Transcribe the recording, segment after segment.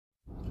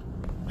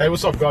Hey,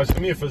 what's up guys?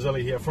 Amir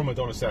Fazeli here from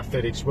Adonis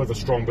Athletics, where the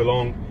strong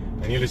belong,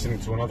 and you're listening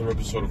to another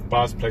episode of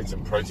Bars, Plates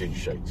and Protein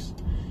Shakes.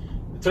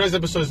 Today's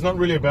episode is not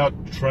really about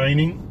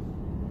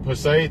training per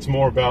se, it's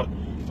more about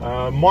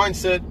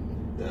mindset,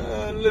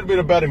 a little bit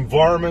about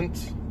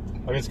environment.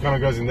 I guess it kind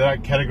of goes into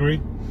that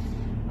category.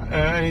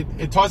 And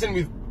it ties in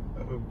with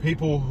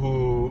people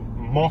who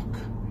mock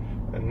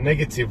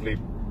negatively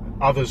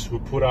others who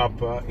put up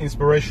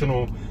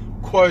inspirational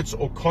quotes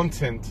or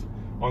content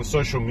on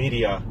social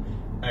media,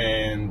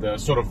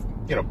 and sort of,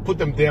 put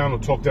them down or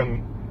talk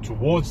down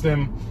towards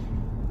them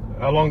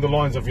along the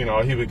lines of,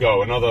 here we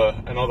go,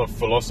 another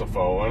philosopher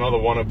or another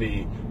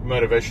wannabe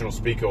motivational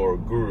speaker or a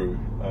guru,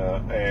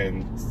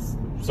 and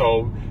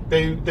so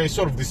they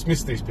sort of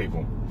dismiss these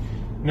people.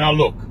 Now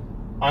look,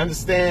 I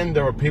understand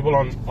there are people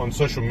on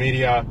social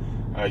media,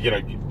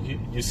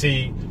 you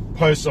see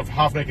posts of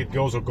half-naked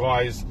girls or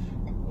guys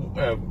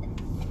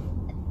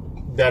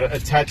that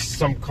attach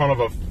some kind of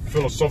a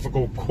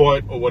philosophical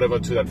quote or whatever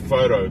to that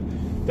photo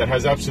that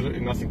has absolutely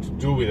nothing to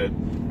do with it,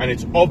 and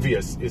it's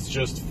obvious it's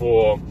just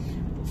for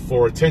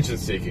attention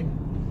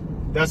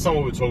seeking. That's not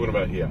what we're talking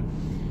about here.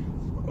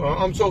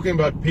 I'm talking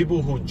about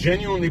people who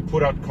genuinely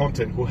put out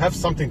content, who have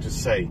something to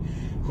say,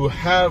 who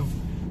have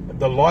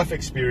the life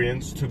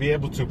experience to be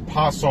able to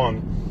pass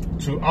on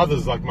to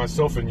others like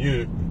myself and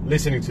you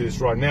listening to this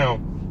right now,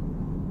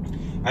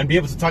 and be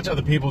able to touch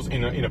other people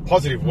in a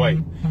positive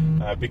way,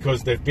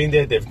 because they've been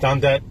there, they've done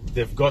that,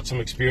 they've got some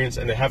experience,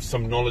 and they have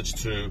some knowledge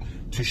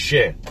to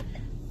share.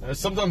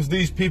 Sometimes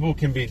these people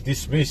can be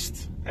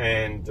dismissed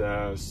and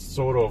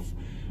sort of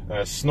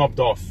snobbed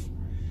off,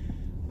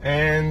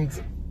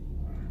 and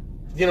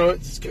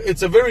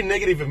it's a very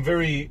negative and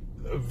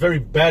very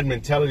bad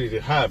mentality to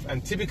have.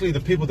 And typically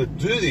the people that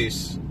do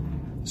this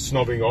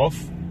snobbing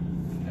off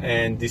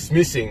and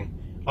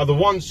dismissing are the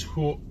ones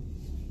who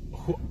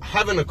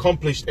haven't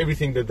accomplished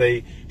everything that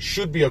they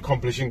should be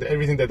accomplishing,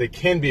 everything that they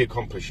can be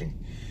accomplishing.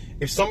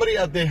 If somebody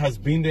out there has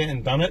been there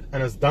and done it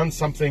and has done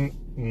something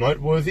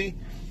noteworthy,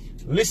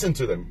 listen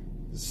to them,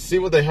 see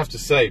what they have to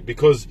say,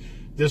 because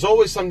there's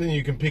always something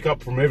you can pick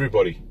up from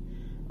everybody,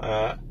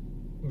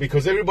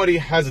 because everybody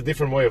has a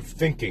different way of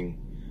thinking.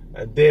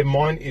 Their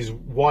mind is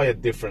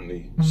wired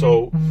differently.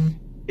 So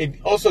it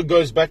also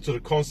goes back to the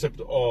concept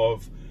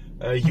of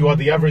you are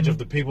the average of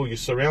the people you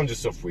surround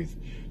yourself with.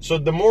 So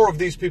the more of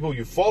these people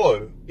you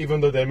follow, even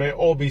though they may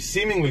all be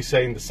seemingly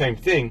saying the same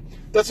thing,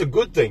 that's a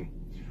good thing,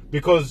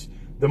 because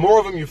the more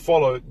of them you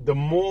follow, the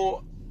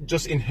more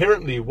just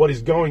inherently what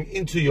is going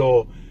into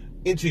your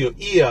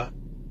ear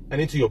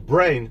and into your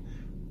brain,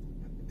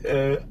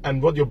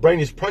 and what your brain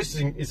is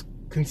processing is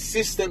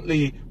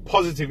consistently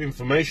positive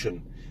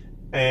information,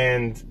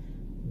 and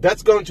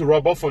that's going to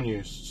rub off on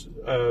you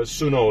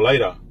sooner or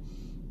later.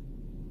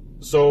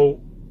 So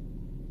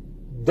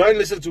don't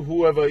listen to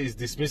whoever is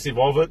dismissive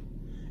of it.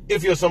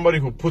 If you're somebody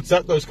who puts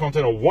out those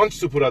content or wants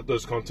to put out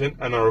those content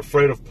and are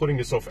afraid of putting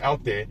yourself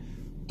out there,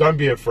 don't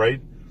be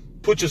afraid.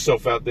 Put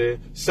yourself out there.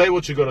 Say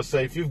what you got to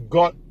say. If you've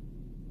got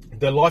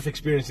the life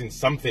experience in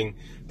something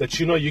that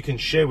you can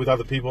share with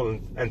other people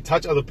and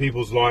touch other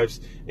people's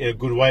lives in a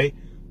good way,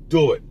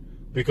 do it.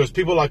 Because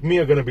people like me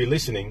are going to be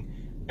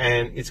listening,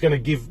 and it's going to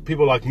give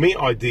people like me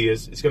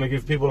ideas. It's going to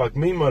give people like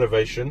me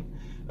motivation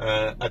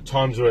at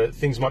times where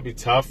things might be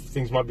tough,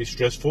 things might be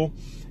stressful,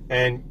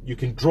 and you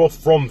can draw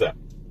from that.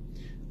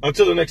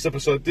 Until the next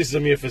episode, this is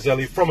Amir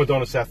Fazeli from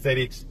Adonis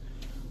Athletics,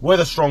 where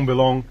the strong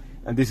belong,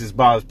 and this is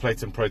Bars,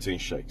 Plates and Protein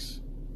Shakes.